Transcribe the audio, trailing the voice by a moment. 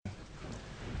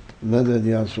مدد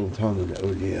يا سلطان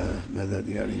الأولياء، مدد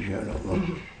يا رجال الله.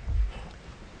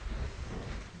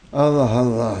 الله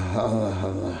الله الله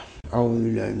الله. أعوذ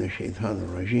بالله من الشيطان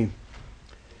الرجيم.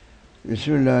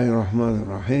 بسم الله الرحمن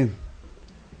الرحيم.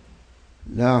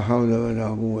 لا حول ولا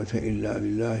قوة إلا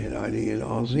بالله العلي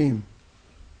العظيم.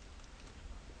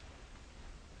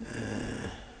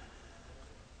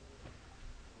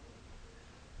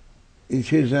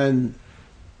 It is an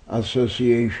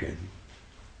association.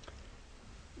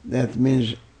 That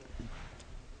means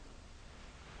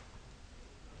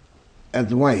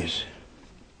advice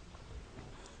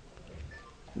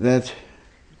that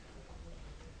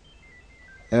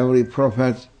every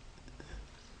prophet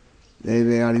they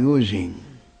were using.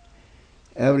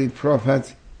 Every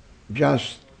prophet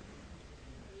just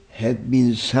had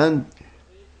been sent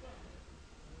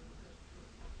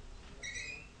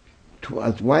to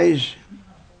advise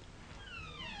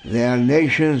their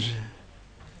nations,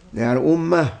 their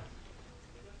ummah,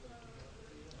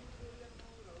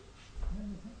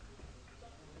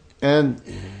 and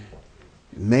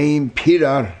main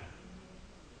pillar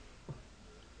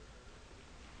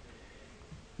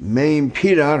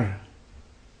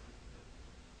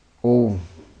of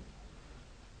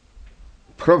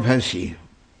prophecy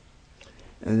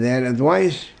and their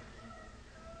advice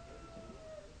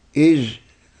is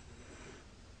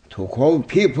to call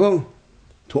people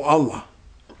to Allah,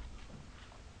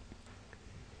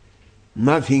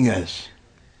 nothing else.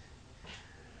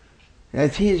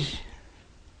 That is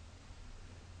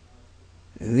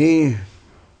the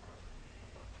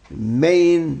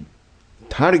main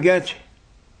target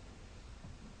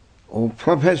of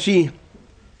prophecy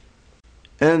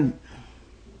and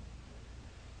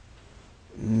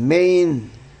main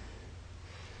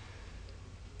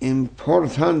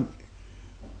important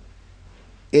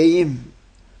aim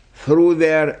through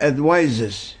their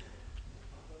advices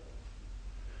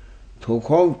to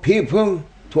call people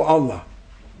to Allah.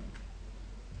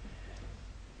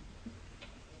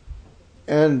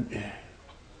 And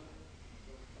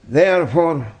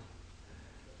therefore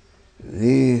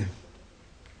the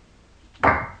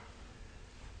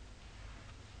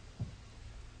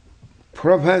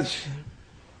prophets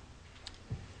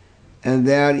and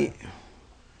their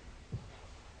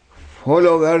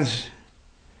followers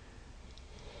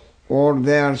or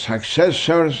their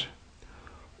successors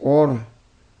or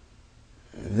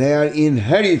their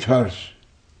inheritors,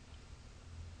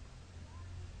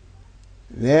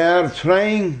 they are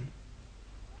trying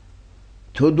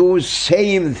to do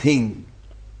same thing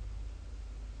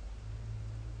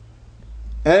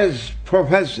as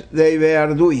prophets they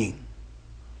were doing.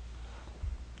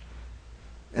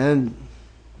 And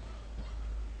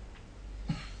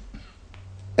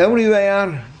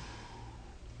everywhere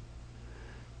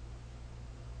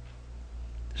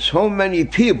so many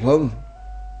people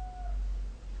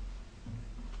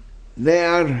they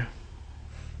are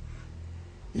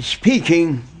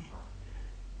speaking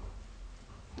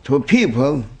to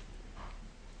people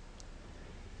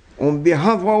on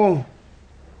behalf of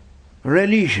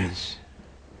religions,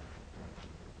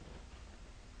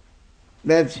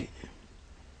 that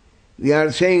we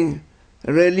are saying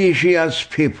religious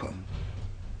people.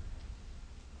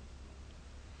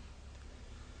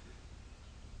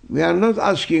 We are not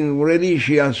asking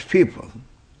religious people.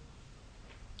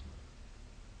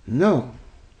 No.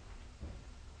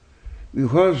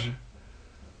 Because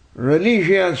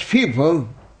religious people,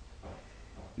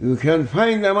 you can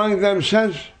find among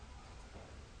themselves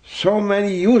so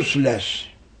many useless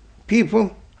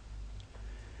people,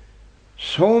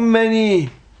 so many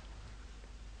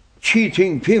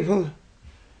cheating people,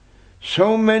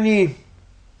 so many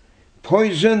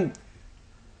poisoned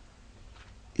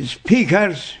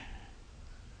speakers,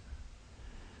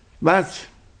 but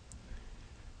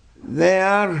they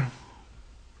are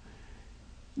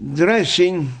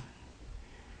dressing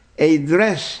a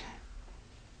dress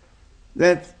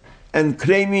that and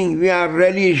claiming we are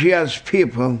religious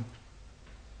people.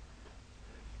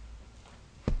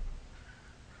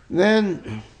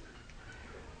 Then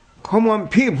common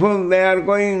people, they are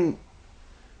going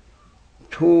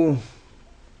to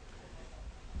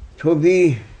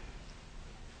be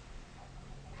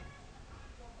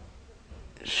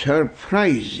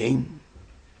surprising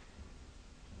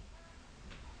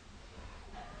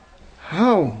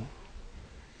how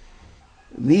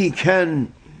we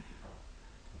can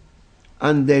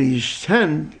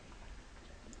understand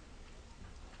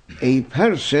a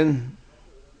person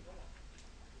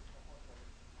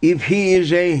if he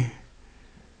is a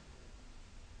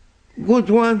good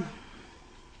one,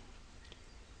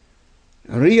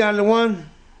 real one,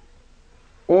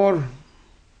 or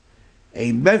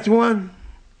a bad one.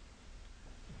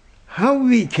 how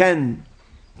we can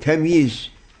tamyiz,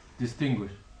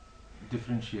 distinguish,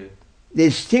 differentiate,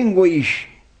 distinguish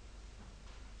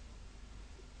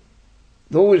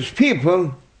those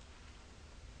people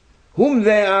whom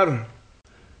they are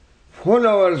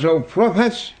followers of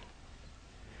prophets,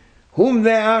 whom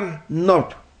they are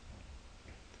not.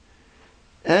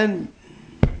 And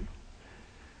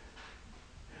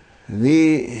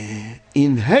the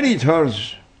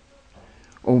inheritors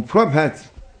of Prophet,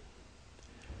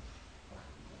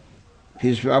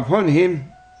 peace be upon him,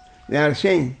 they are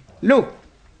saying, look,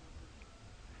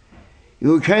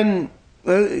 you can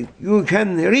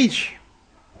reach,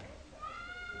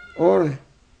 or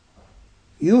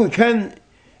you can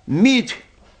meet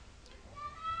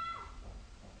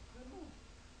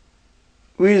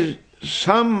with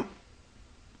some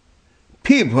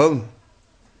people.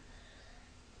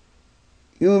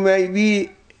 You may be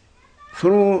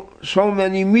through so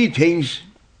many meetings,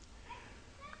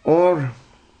 or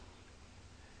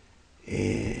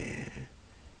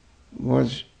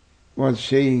was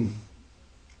saying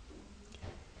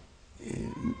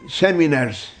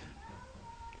seminars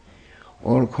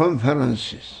or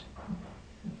conferences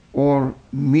or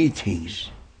meetings.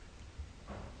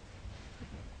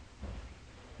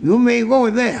 You may go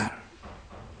there.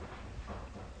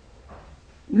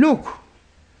 Look,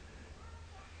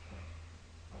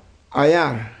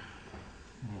 ayar,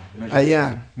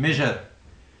 measure,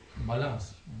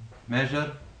 balance,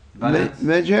 measure, balance,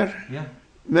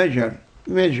 yeah,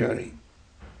 measuring.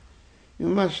 You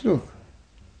must look.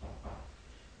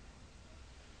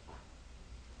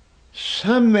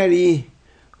 Summary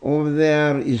of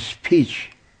their speech.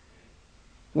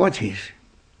 What is?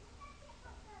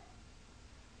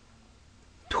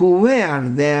 To where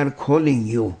they are calling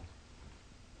you.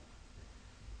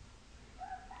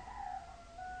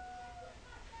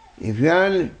 If you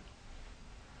are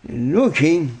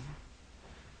looking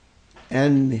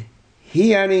and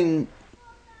hearing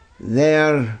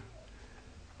their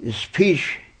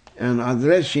speech and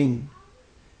addressing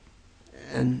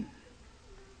and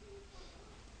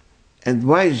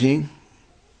advising,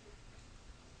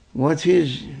 what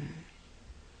is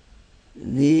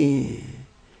the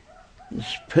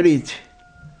spirit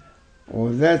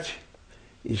of that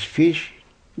speech?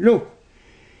 Look,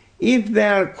 if they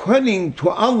are calling to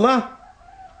Allah,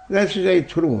 that is a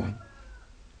true one.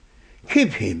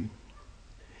 Keep him.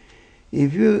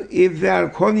 If they are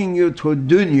calling you to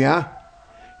dunya,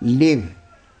 live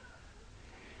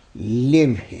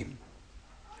him.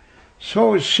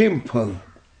 So simple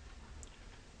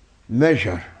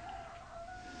measure.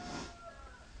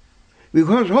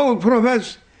 Because all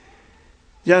prophets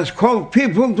just call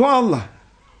people to Allah.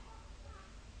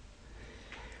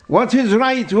 What is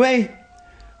right way?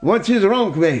 What is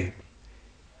wrong way?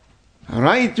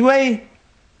 Right way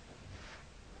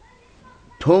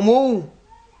to move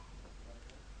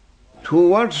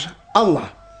towards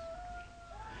Allah.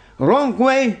 Wrong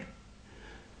way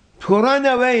to run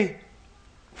away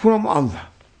from Allah.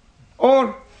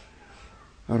 Or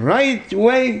right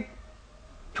way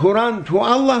to run to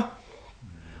Allah.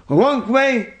 Wrong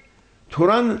way to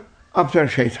run after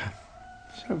shaitan.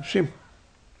 So simple.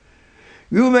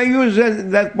 You may use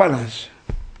that balance.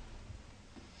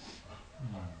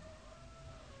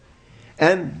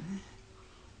 And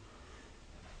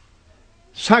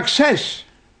success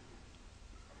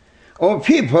of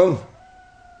people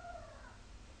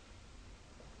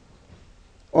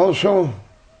also,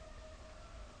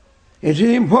 it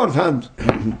is important.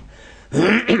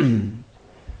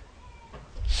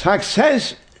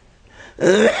 Success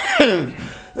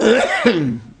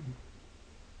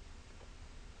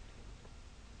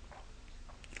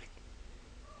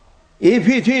if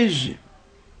it is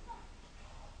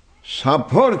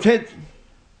supported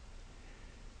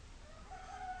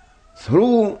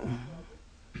through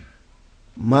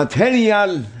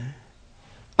material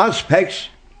aspects,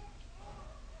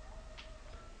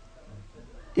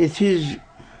 it is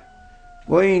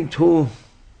going to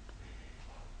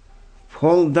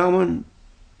fall down,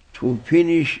 to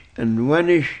finish and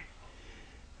vanish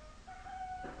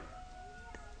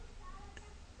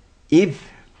if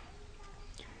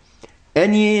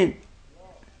any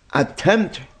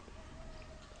attempt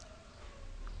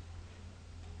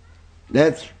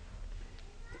that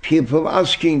people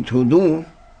asking to do,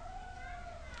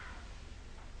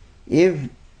 if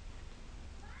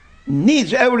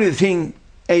needs everything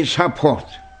a support.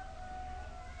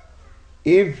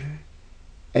 If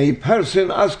a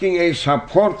person asking a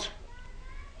support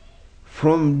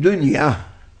from dunya,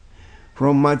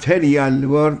 from material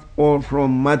world, or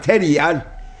from material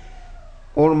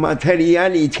or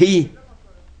materiality,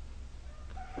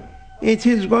 it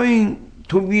is going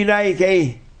to be like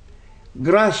a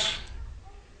grass,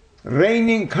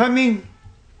 raining coming,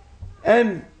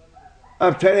 and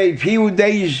after a few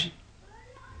days,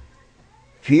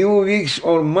 few weeks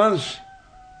or months,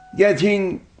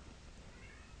 getting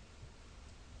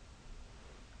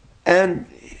and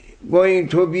going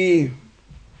to be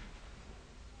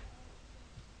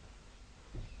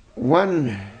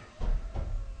one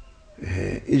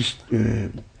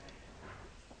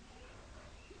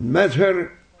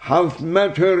meter, half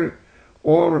meter,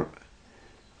 or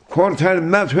quarter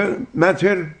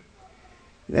meter,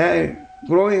 they're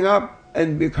growing up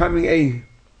and becoming a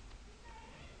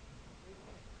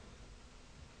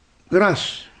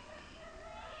grass.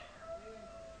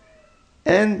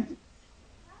 And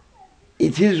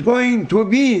it is going to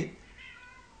be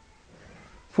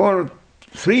for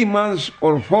 3 months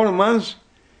or 4 months.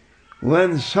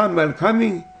 When summer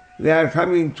coming, they are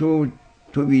coming to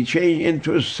be changed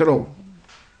into straw.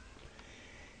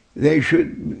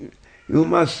 You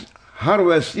must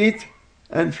harvest it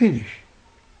and finish.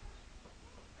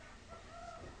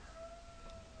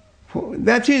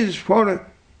 That is for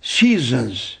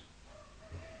seasons.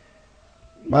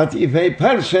 But if a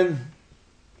person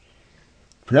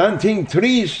planting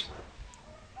trees,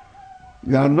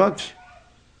 you are not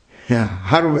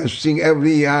harvesting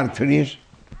every year trees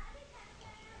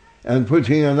and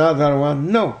putting another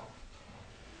one. No.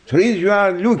 Trees, you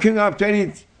are looking after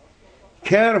it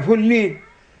carefully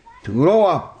to grow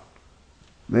up.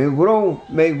 May grow,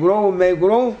 may grow, may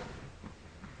grow.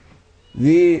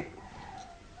 The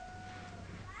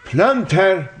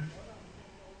planter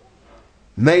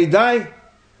may die,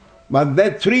 but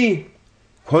that tree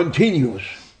continues.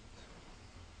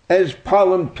 As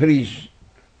palm trees,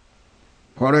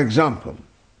 for example.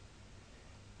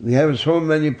 We have so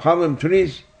many palm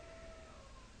trees.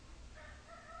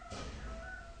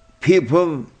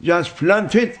 People just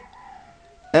plant it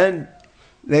and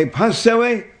they pass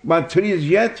away, but trees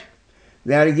yet,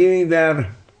 they are giving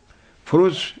their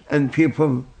fruits and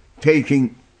people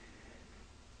taking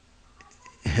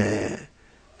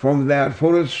from their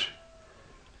fruits,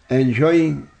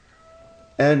 enjoying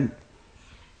and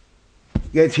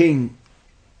getting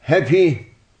happy.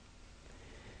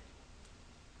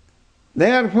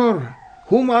 Therefore,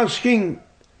 whom asking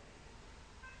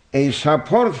a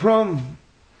support from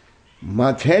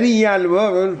material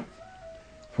world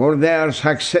for their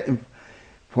success,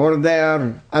 for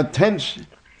their attempts,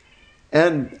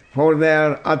 and for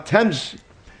their attempts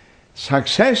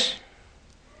success,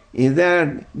 if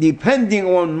they're depending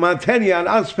on material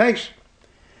aspects,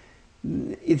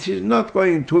 it is not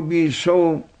going to be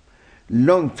so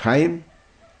long time,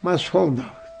 must fall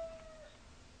down.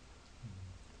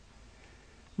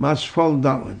 Must fall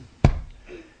down.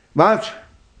 But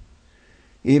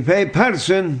if a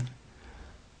person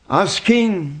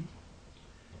asking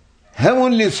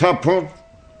heavenly support,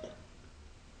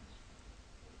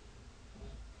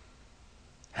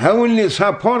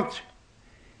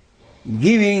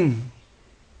 giving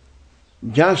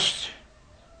just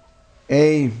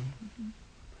a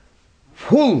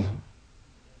full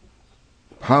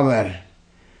power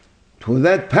to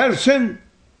that person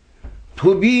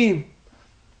to be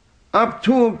up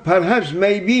to perhaps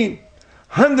maybe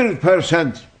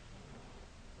 100%.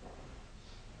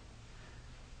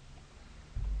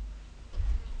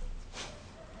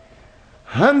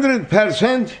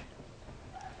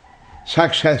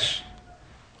 Success,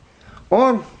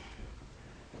 or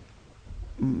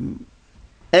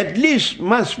at least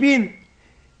must be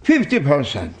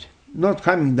 50%, not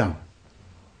coming down,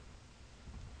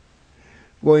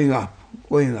 going up.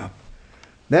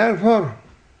 Therefore,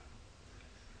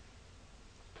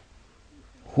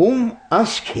 whom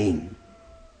asking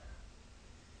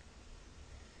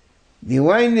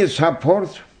divinely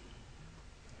support,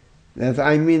 that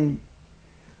I mean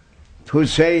to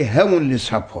say heavenly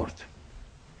support,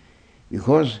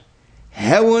 because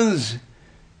heavens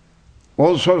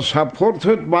also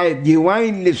supported by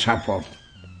divinely support.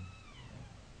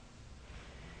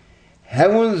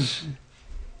 Heavens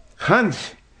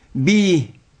can't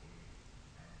be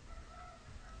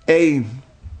a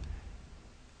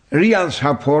real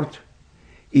support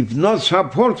if not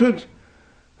supported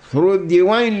through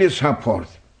divinely support.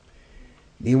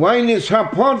 Divinely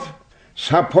support,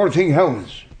 supporting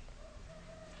heavens,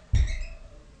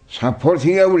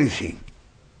 supporting everything.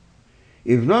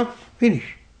 If not,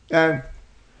 finish.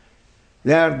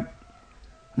 They are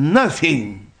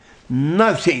nothing.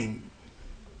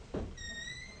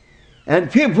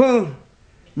 And people,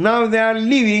 now they are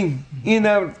living in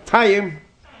a time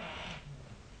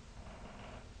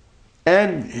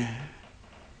and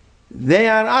they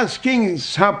are asking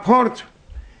support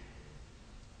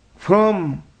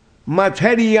from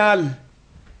material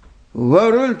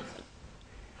world,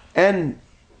 and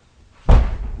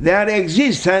their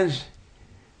existence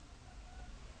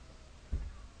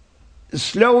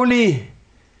slowly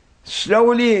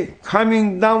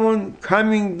coming down,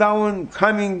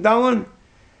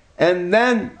 and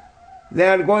then they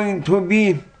are going to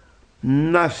be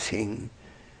nothing,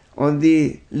 on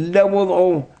the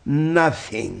level of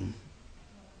nothing.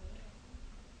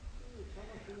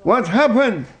 What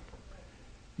happened?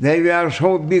 They were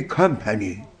so big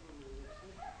company.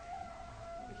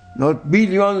 Not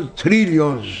billions,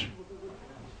 trillions.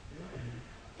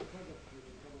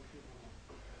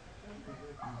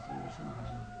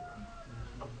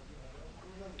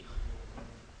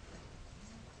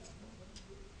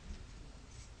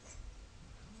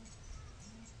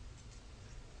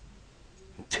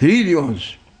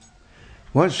 Trillions.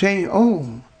 Was saying,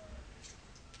 oh,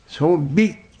 so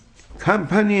big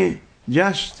company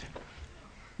just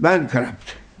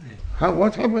bankrupt.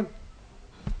 What happened?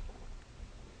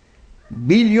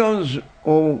 Billions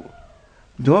of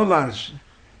dollars,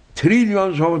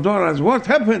 trillions of dollars, what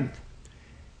happened?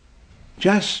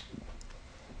 Just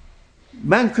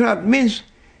bankrupt means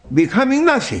becoming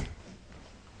nothing.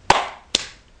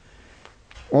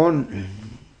 On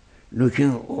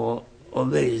looking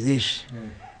always this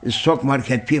stock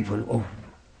market people, oh.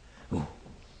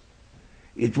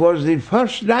 It was the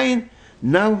first line,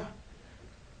 now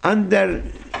under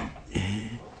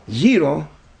zero,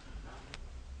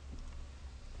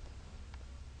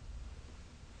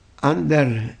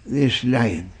 under this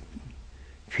line,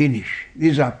 finish,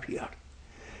 disappear.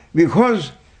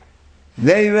 Because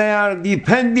they were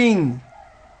depending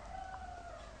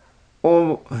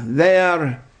on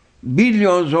their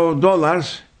billions of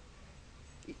dollars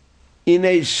in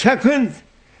a second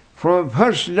from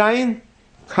first line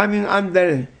coming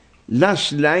under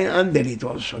last line under it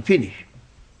also, finish.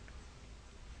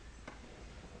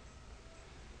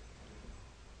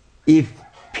 If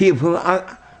people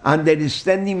are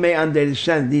understanding may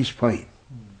understand this point.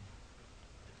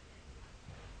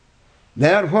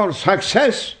 Therefore,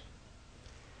 success,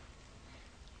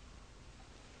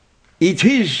 it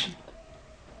is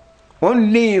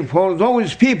only for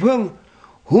those people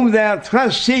whom they are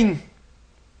trusting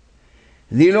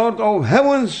the Lord of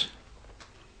heavens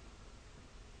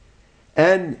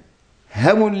and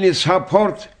heavenly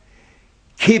support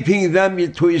keeping them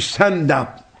to stand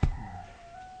up.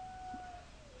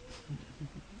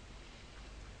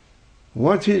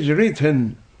 What is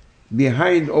written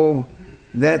behind all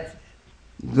that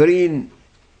green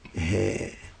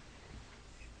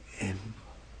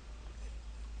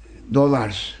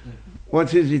dollars?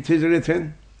 What is it is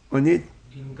written on it?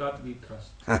 In God we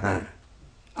trust.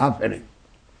 Apparent.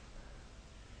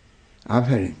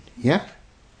 Yeah?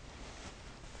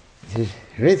 It is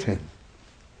written.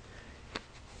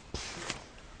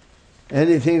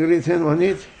 Anything written on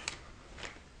it?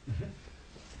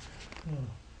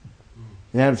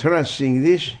 They are trusting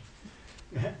this.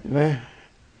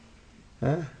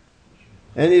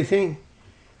 Anything?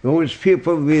 Those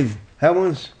people with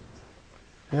heavens?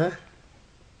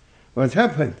 What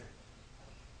happened?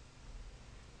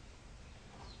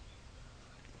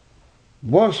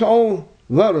 Both all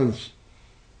worlds,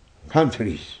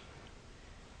 countries,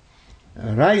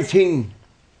 writing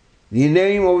the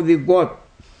name of the God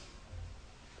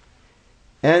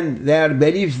and their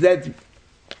beliefs that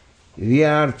we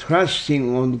are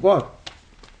trusting on God.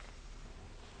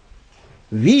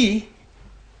 We,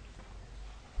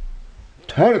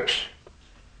 Turks,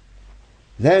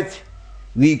 that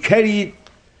we carried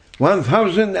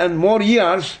 1,000 and more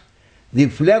years the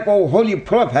flag of Holy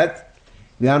Prophet,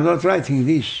 we are not writing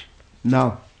this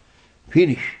now.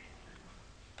 Finish.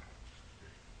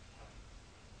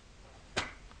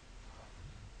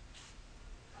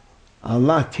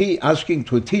 Allah asking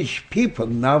to teach people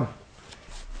now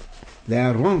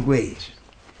their wrong ways.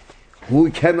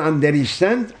 Who can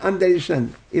understand,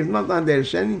 understand. If not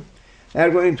understanding, they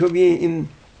are going to be in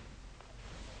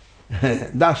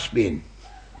dustbin.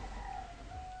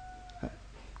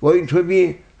 Going to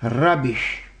be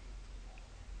rubbish.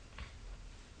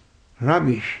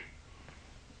 Rubbish.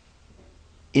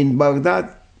 In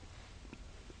Baghdad,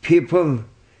 people,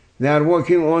 they are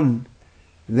working on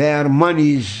their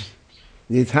monies,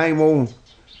 the time of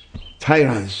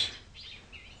tyrants.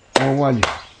 Oh, well,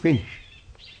 finish.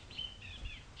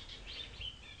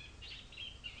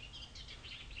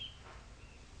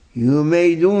 You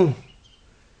may do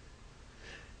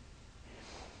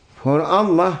for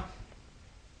Allah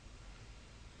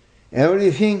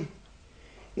everything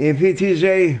if it is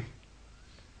a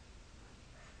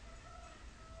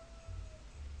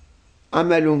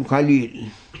amalun qalil,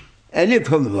 a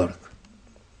little work.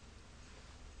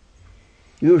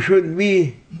 You should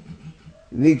be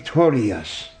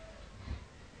victorious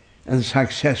and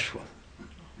successful.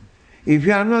 If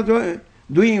you are not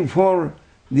doing for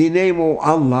the name of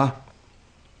Allah,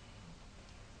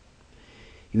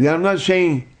 if you are not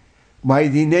saying, by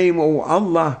the name of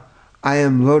Allah I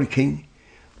am working,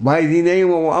 by the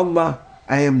name of Allah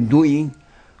I am doing,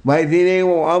 by the name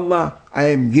of Allah I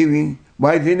am giving,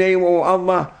 by the name of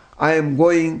Allah I am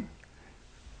going,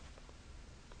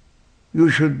 you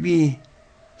should be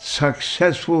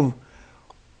successful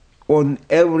on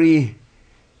every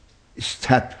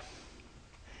step.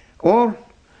 Or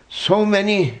so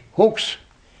many hooks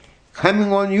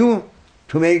coming on you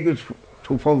to make you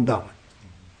to fall down.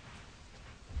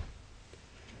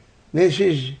 This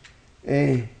is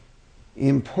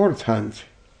important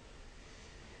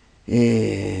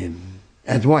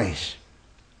advice.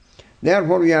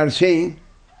 Therefore, we are saying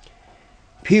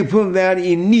people that are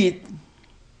in need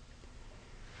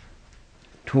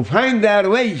to find their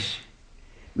ways,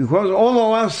 because all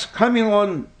of us coming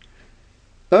on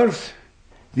earth,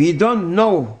 we don't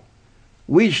know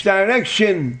which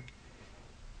direction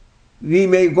we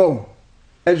may go.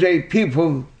 As a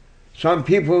people, some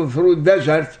people through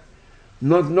desert,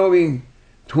 not knowing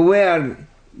to where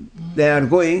they are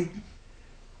going,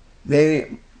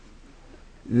 they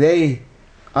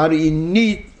are in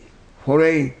need for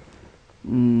a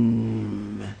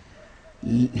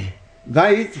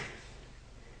guide,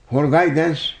 for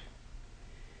guidance.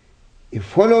 If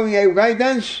following a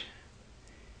guidance,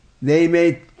 they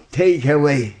may take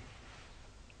away.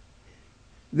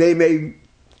 They may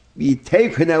be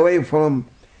taken away from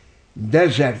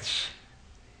deserts.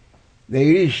 They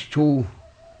reach to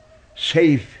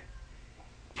safe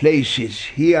places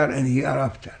here and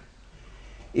hereafter.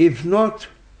 If not,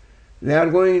 they are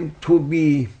going to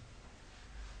be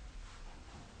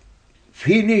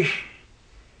finished.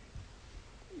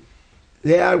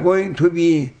 They are going to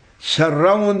be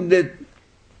surrounded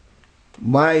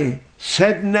by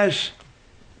sadness,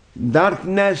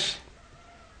 darkness,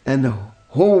 and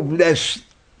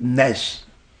hopelessness.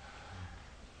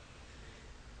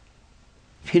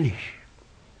 Finish.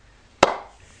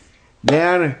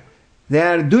 Their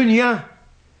dunya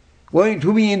going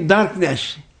to be in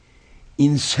darkness,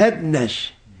 in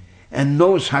sadness, and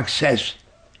no success,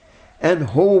 and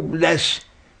hopeless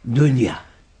dunya.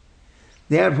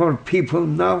 Therefore, people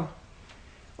now,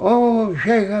 oh,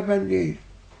 Shaykh Effendi,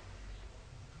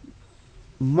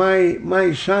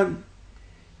 my son,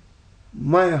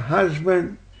 my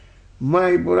husband,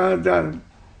 my brother,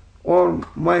 or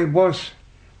my boss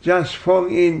just fall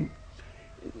in,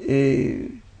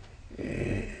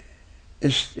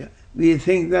 we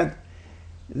think that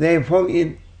they fall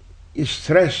in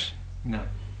stress. No.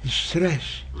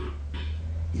 Stress.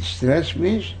 Stress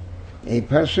means a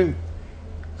person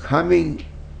coming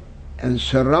and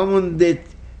surrounded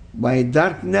by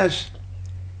darkness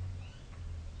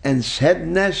and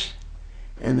sadness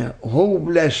and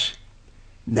hopelessness.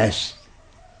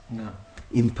 No.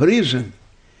 In prison,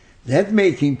 that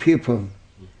making people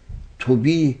to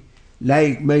be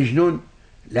like Majnun,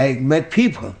 like mad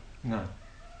people. No.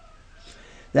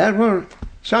 Therefore,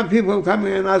 some people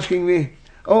coming and asking me,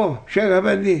 oh, Shaykh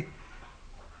Effendi,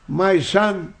 my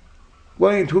son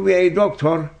going to be a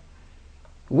doctor,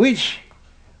 which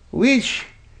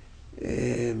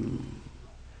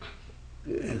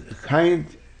kind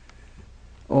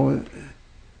of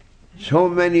so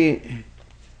many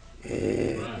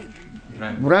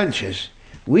branches,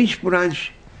 which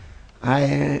branch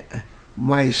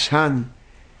my son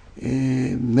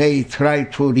may try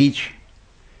to reach?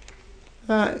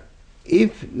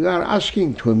 If you are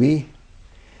asking to me,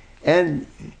 and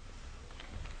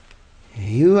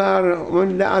you are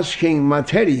only asking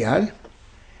material,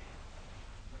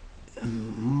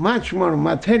 much more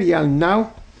material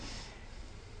now,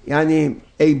 yani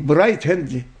a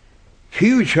brightened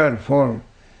future for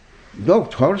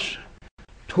doctors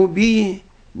to be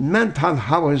mental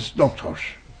health doctors.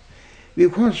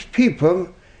 Because people,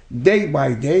 day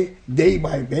by day,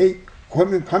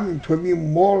 coming to be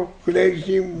more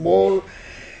crazy, more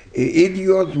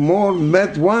idiots, more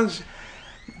mad ones,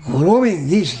 growing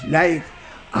this like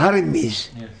armies.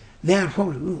 Yes.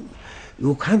 Therefore,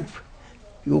 you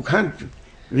can't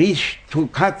reach to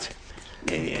cut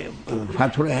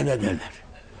fatura ne derler.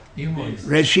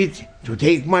 Receipt to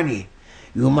take money.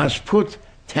 You must put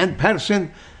 10%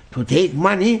 to take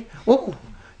money. Oh,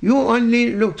 you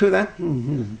only look to that.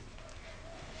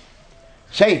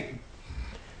 Same.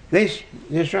 This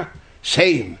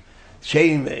same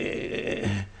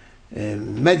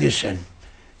medicine,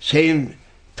 same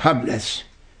tablets.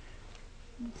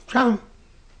 Some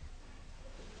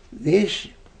this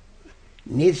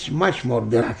needs much more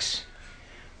drugs.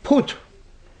 Put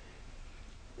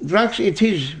drugs, it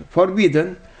is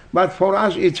forbidden, but for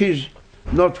us it is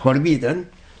not forbidden.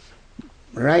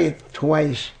 Right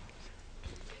twice.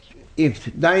 If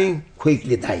dying,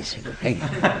 quickly dies.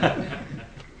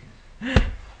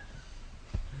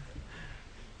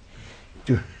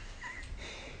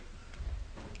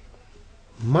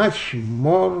 Much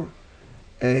more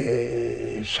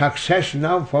success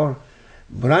now for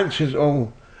branches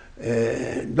of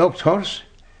doctors,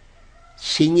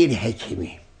 sinir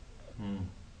hekimi.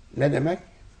 Ne demek?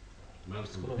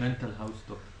 Mental house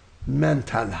doctor.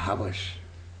 Mental house.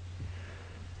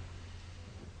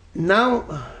 Now,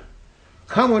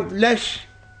 countless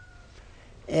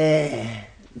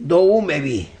doğum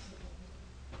evi.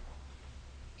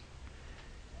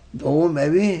 Doğum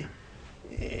evi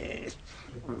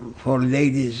for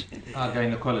ladies.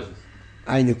 Gynecologist.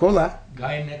 Gynecola.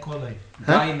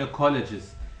 Gynecologist.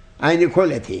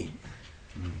 Gynecology.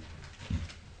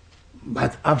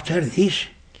 But after this,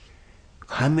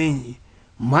 coming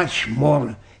much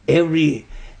more. Every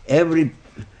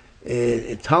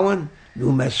town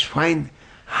you must find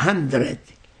 100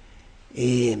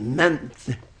 men.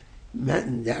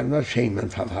 They are not saying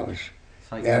mental house.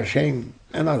 They are saying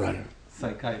another.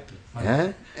 Psychiatrist.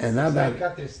 Another.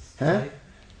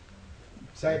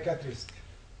 Psychiatrist.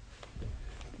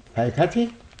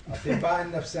 Psychiatry? أطباء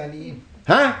النفسانيين.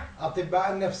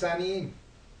 أطباء النفسانيين.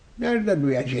 Nereden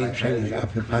duyacağım senin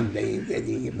Afrikan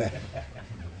dediğin gibi?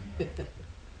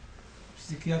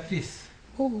 Psychiatrist.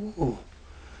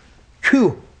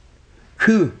 Q.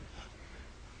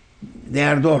 They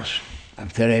are those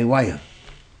after a while.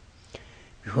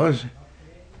 Because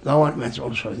governments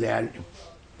also they are,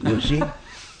 you see.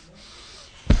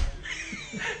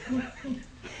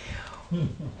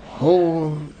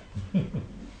 Whole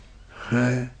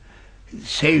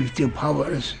safety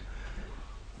powers,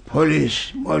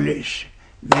 police,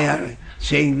 they are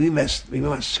saying we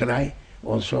must try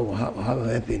also have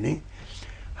happening.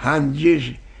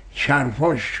 Hancı,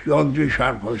 şarfoş, yolcu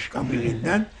şarfoş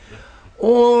kabilinden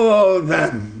all of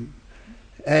them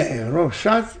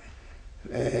ruhsat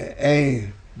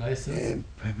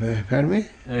permit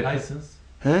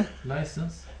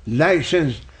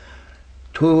license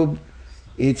to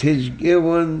it is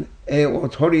given a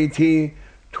authority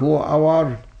to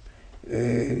our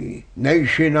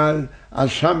National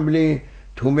Assembly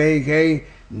to make a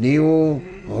new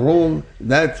rule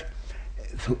that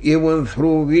even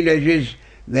through villages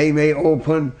they may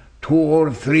open 2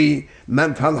 or 3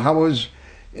 mental houses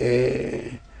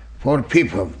for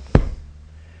people.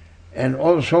 And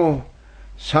also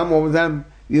some of them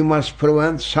we must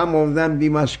prevent, some of them we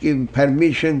must give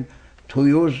permission to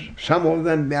use, some of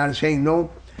them they are saying no,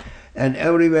 and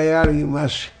everywhere you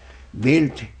must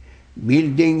build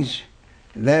buildings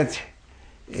that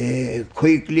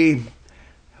quickly,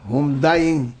 whom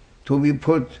dying to be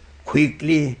put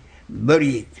quickly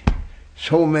buried.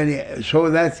 So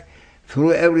that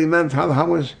through every mental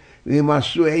house we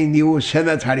must do a new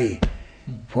cemetery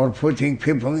for putting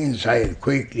people inside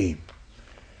quickly.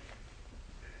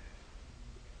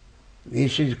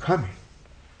 This is coming.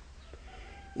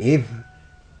 If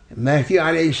Mahdi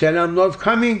alayhi salam not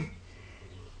coming,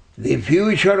 the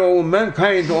future of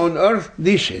mankind on earth,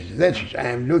 that is, I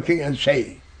am looking and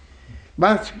saying.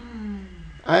 But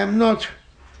I am not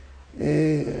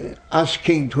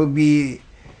asking to be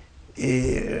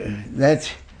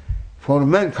that for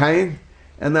mankind,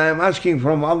 and I am asking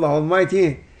from Allah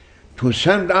Almighty to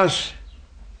send us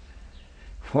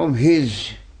from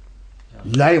His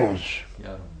lions,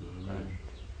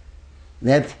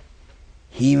 that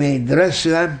He may dress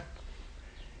them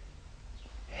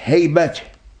haybat,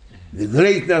 the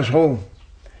greatness of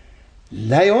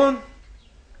lion,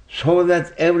 so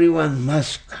that everyone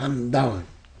must come down.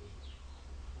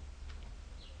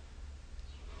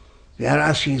 We are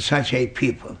asking such a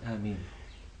people. Ameen.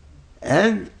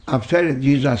 And after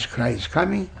Jesus Christ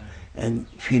coming and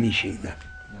finishing them.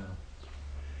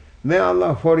 May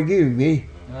Allah forgive me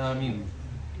Ameen.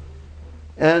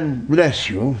 and bless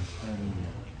you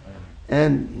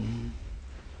and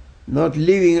not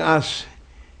leaving us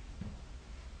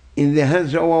in the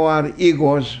hands of our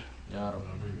egos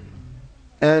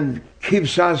and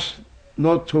keeps us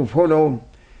not to follow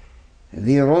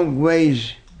the wrong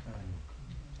ways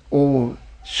or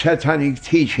satanic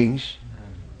teachings,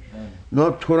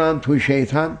 not to run to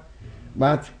shaitan,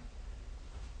 but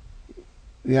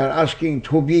we are asking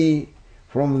to be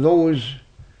from those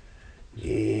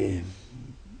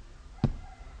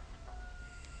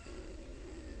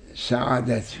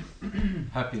sa'adat,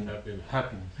 Happy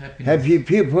people. happy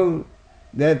people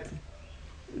that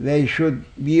they should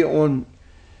be on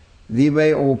the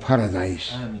way of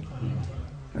paradise, Amin.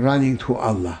 running to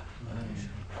Allah.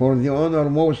 For the honor,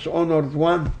 most honored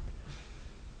one,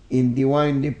 in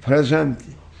divinely present,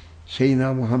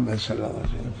 Sayyidina Muhammad sallallahu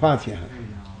alaihi wasallam. Fatiha.